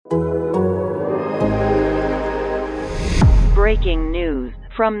Breaking news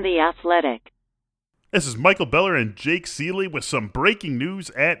from The Athletic. This is Michael Beller and Jake Seeley with some breaking news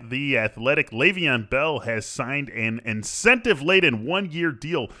at The Athletic. Le'Veon Bell has signed an incentive-laden one-year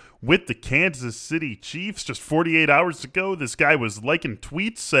deal with the Kansas City Chiefs. Just 48 hours ago, this guy was liking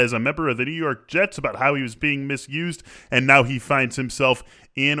tweets as a member of the New York Jets about how he was being misused, and now he finds himself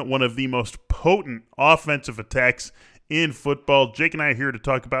in one of the most potent offensive attacks in football. Jake and I are here to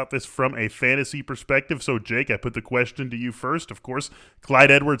talk about this from a fantasy perspective. So, Jake, I put the question to you first. Of course, Clyde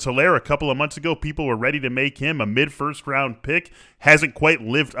Edwards-Helaire, a couple of months ago, people were ready to make him a mid-first-round pick. Hasn't quite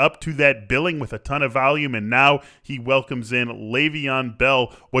lived up to that billing with a ton of volume, and now he welcomes in Le'Veon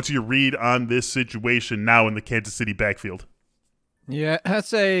Bell. What's your read on this situation now in the Kansas City backfield? Yeah, I'd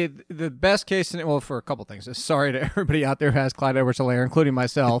say the best case, well, for a couple things. Sorry to everybody out there who has Clyde Edwards-Helaire, including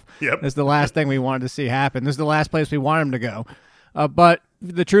myself. Yep. This is the last thing we wanted to see happen. This is the last place we want him to go. But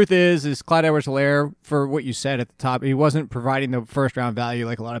the truth is Clyde Edwards-Helaire, for what you said at the top, he wasn't providing the first-round value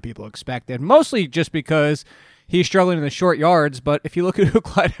like a lot of people expected, mostly just because he's struggling in the short yards. But if you look at who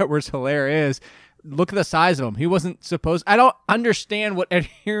Clyde Edwards-Helaire is, look at the size of him. He wasn't supposed... I don't understand what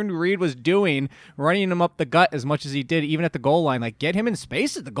Aaron Reed was doing, running him up the gut as much as he did, even at the goal line. Like, get him in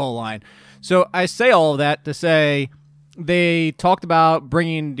space at the goal line. So I say all of that to say they talked about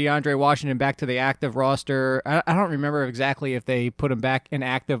bringing DeAndre Washington back to the active roster. I don't remember exactly if they put him back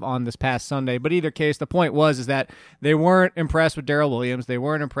inactive on this past Sunday, but either case, the point is that they weren't impressed with Darrell Williams. They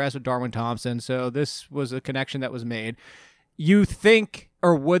weren't impressed with Darwin Thompson, so this was a connection that was made. You think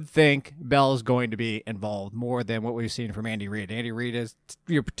or would think Bell is going to be involved more than what we've seen from Andy Reid. Andy Reid has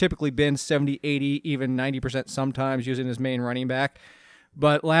typically been 70, 80, even 90% sometimes using his main running back.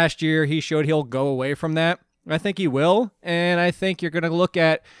 But last year he showed he'll go away from that. I think he will, and I think you're going to look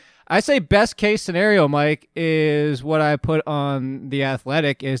at, I say best case scenario, Mike, is what I put on The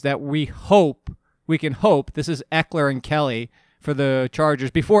Athletic, is that we can hope, this is Eckler and Kelly for the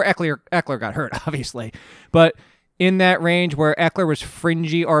Chargers, before Eckler got hurt, obviously. But in that range where Eckler was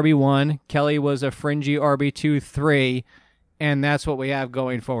fringy RB1, Kelly was a fringy RB2, 3, and that's what we have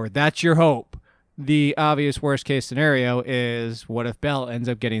going forward. That's your hope. The obvious worst-case scenario is what if Bell ends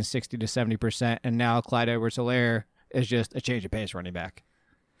up getting 60 to 70%, and now Clyde Edwards-Helaire is just a change of pace running back.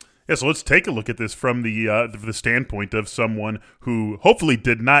 Yeah, so let's take a look at this from the standpoint of someone who hopefully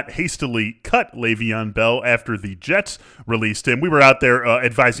did not hastily cut Le'Veon Bell after the Jets released him. We were out there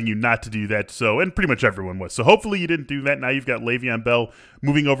advising you not to do that, and pretty much everyone was. So hopefully you didn't do that. Now you've got Le'Veon Bell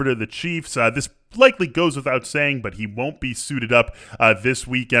moving over to the Chiefs. This likely goes without saying, but he won't be suited up this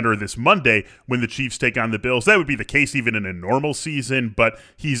weekend or this Monday when the Chiefs take on the Bills. That would be the case even in a normal season, but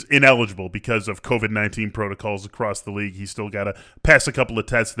he's ineligible because of COVID-19 protocols across the league. He's still got to pass a couple of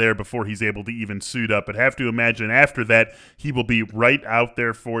tests there before he's able to even suit up. But have to imagine after that, he will be right out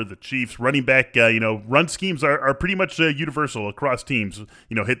there for the Chiefs. Running back, run schemes are pretty much universal across teams.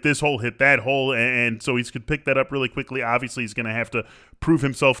 Hit this hole, hit that hole, and so he could pick that up really quickly. Obviously, he's going to have to prove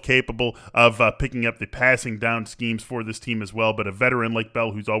himself capable of picking up the passing down schemes for this team as well, but a veteran like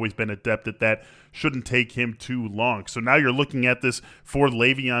Bell, who's always been adept at that, shouldn't take him too long. So now you're looking at this for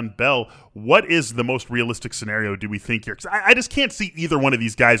Le'Veon Bell. What is the most realistic scenario do we think here? Because I just can't see either one of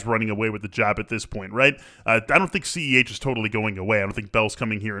these guys running away with the job at this point, right? I don't think CEH is totally going away. I don't think Bell's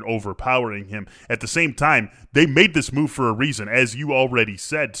coming here and overpowering him. At the same time, they made this move for a reason, as you already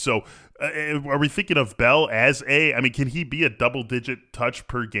said. So are we thinking of Bell as can he be a double-digit touch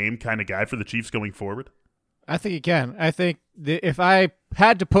per game kind of guy for the Chiefs going forward? I think he can. I think if I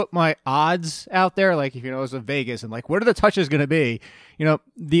had to put my odds out there, like if it was a Vegas and what are the touches going to be?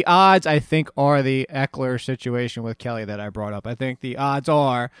 The odds I think are the Eckler situation with Kelly that I brought up. I think the odds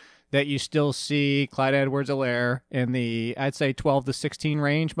are that you still see Clyde Edwards-Helaire in the, I'd say 12 to 16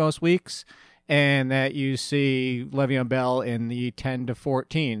 range most weeks, and that you see Le'Veon Bell in the 10 to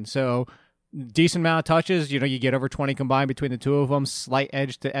 14. So decent amount of touches. You get over 20 combined between the two of them. Slight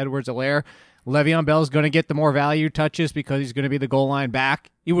edge to Edwards-Helaire. Le'Veon Bell is going to get the more value touches because he's going to be the goal line back.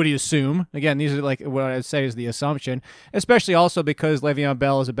 You would assume. Again, these are what I would say is the assumption, especially also because Le'Veon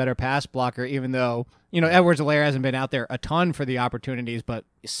Bell is a better pass blocker, even though, Edwards-Helaire hasn't been out there a ton for the opportunities, but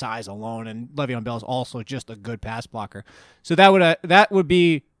size alone, and Le'Veon Bell is also just a good pass blocker. So that would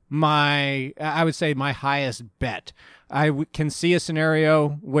be I would say my highest bet. I can see a scenario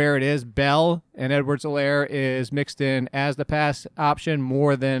where it is Bell and Edwards-Helaire is mixed in as the pass option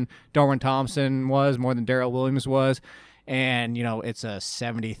more than Darwin Thompson was, more than Darrell Williams was. And, it's a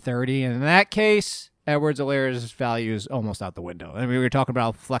 70-30. And in that case, Edwards-Helaire's value is almost out the window. I mean, we were talking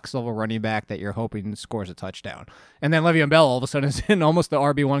about a flex-level running back that you're hoping scores a touchdown. And then Le'Veon Bell all of a sudden is in almost the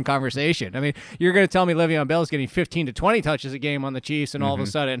RB1 conversation. I mean, you're going to tell me Le'Veon Bell is getting 15 to 20 touches a game on the Chiefs, and all of a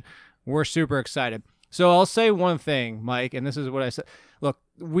sudden we're super excited. So I'll say one thing, Mike, and this is what I said. Look,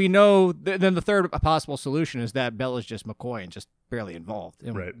 we know then the third possible solution is that Bell is just McCoy and just barely involved,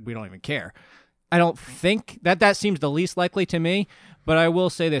 and Right. we don't even care. I don't think that seems the least likely to me, but I will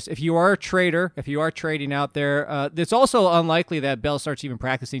say this. If you are a trader, if you are trading out there, it's also unlikely that Bell starts even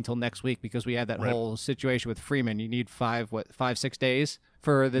practicing until next week because we had that whole situation with Freeman. You need 5-6 days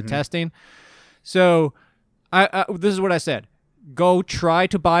for the testing. So this is what I said. Go try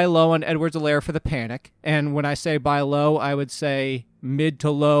to buy low on Edwards-Helaire for the panic. And when I say buy low, I would say mid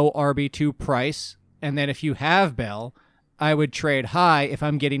to low RB2 price. And then if you have Bell, I would trade high if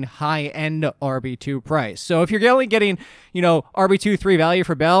I'm getting high-end RB2 price. So if you're only getting, RB2 3 value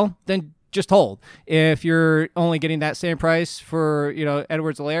for Bell, then just hold. If you're only getting that same price for,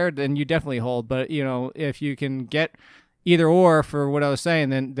 Edwards-Helaire, then you definitely hold. But, if you can get either or for what I was saying,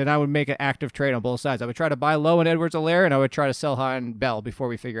 then I would make an active trade on both sides. I would try to buy low on Edwards-Helaire, and I would try to sell high on Bell before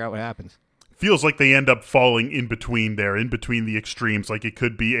we figure out what happens. Feels like they end up falling in between there, in between the extremes. Like it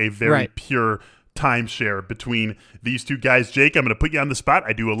could be a very pure timeshare between these two guys. Jake, I'm going to put you on the spot.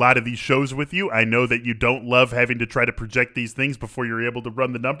 I do a lot of these shows with you. I know that you don't love having to try to project these things before you're able to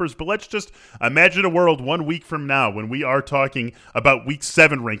run the numbers, but let's just imagine a world 1 week from now when we are talking about week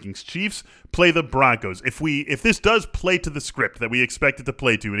 7 rankings. Chiefs play the Broncos. If this does play to the script that we expect it to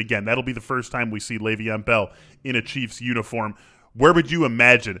play to, and again, that'll be the first time we see Le'Veon Bell in a Chiefs uniform, where would you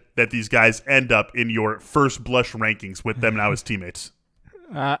imagine that these guys end up in your first blush rankings with them now as teammates?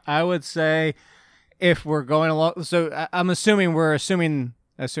 I would say if we're going along, so I'm assuming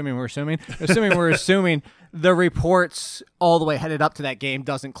the reports all the way headed up to that game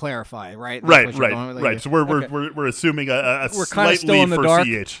doesn't clarify, right? Right. So we're assuming a we're slight still lead in the for dark.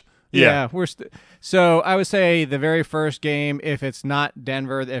 CH. Yeah, so I would say the very first game, if it's not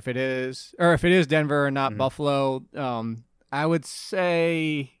Denver, if it is Denver and not Buffalo, I would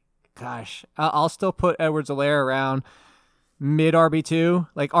say, gosh, I'll still put Edwards-Helaire around mid RB2,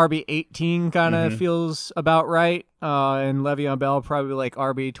 like RB 18 kind of feels about right, and Le'Veon Bell probably like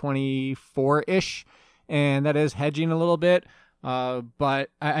RB 24-ish, and that is hedging a little bit, but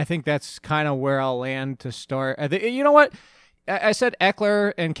I think that's kind of where I'll land to start. I think, you know what? I said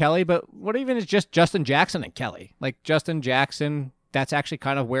Eckler and Kelly, but what even is just Justin Jackson and Kelly? Like Justin Jackson, that's actually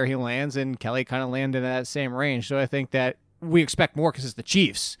kind of where he lands, and Kelly kind of landed in that same range. So I think that we expect more because it's the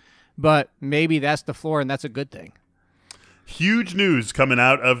Chiefs, but maybe that's the floor, and that's a good thing. Huge news coming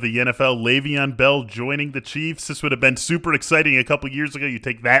out of the NFL. Le'Veon Bell joining the Chiefs. This would have been super exciting a couple years ago. You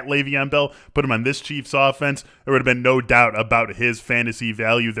take that Le'Veon Bell, put him on this Chiefs offense. There would have been no doubt about his fantasy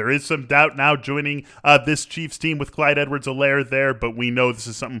value. There is some doubt now joining this Chiefs team with Clyde Edwards-Helaire there, but we know this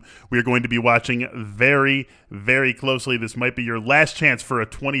is something we are going to be watching very, very closely. This might be your last chance for a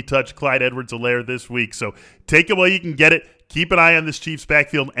 20-touch Clyde Edwards-Helaire this week, so take it while you can get it. Keep an eye on this Chiefs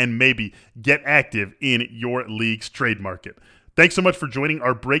backfield and maybe get active in your league's trade market. Thanks so much for joining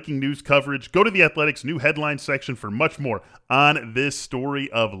our breaking news coverage. Go to The Athletic's new headline section for much more on this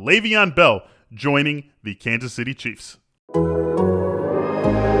story of Le'Veon Bell joining the Kansas City Chiefs.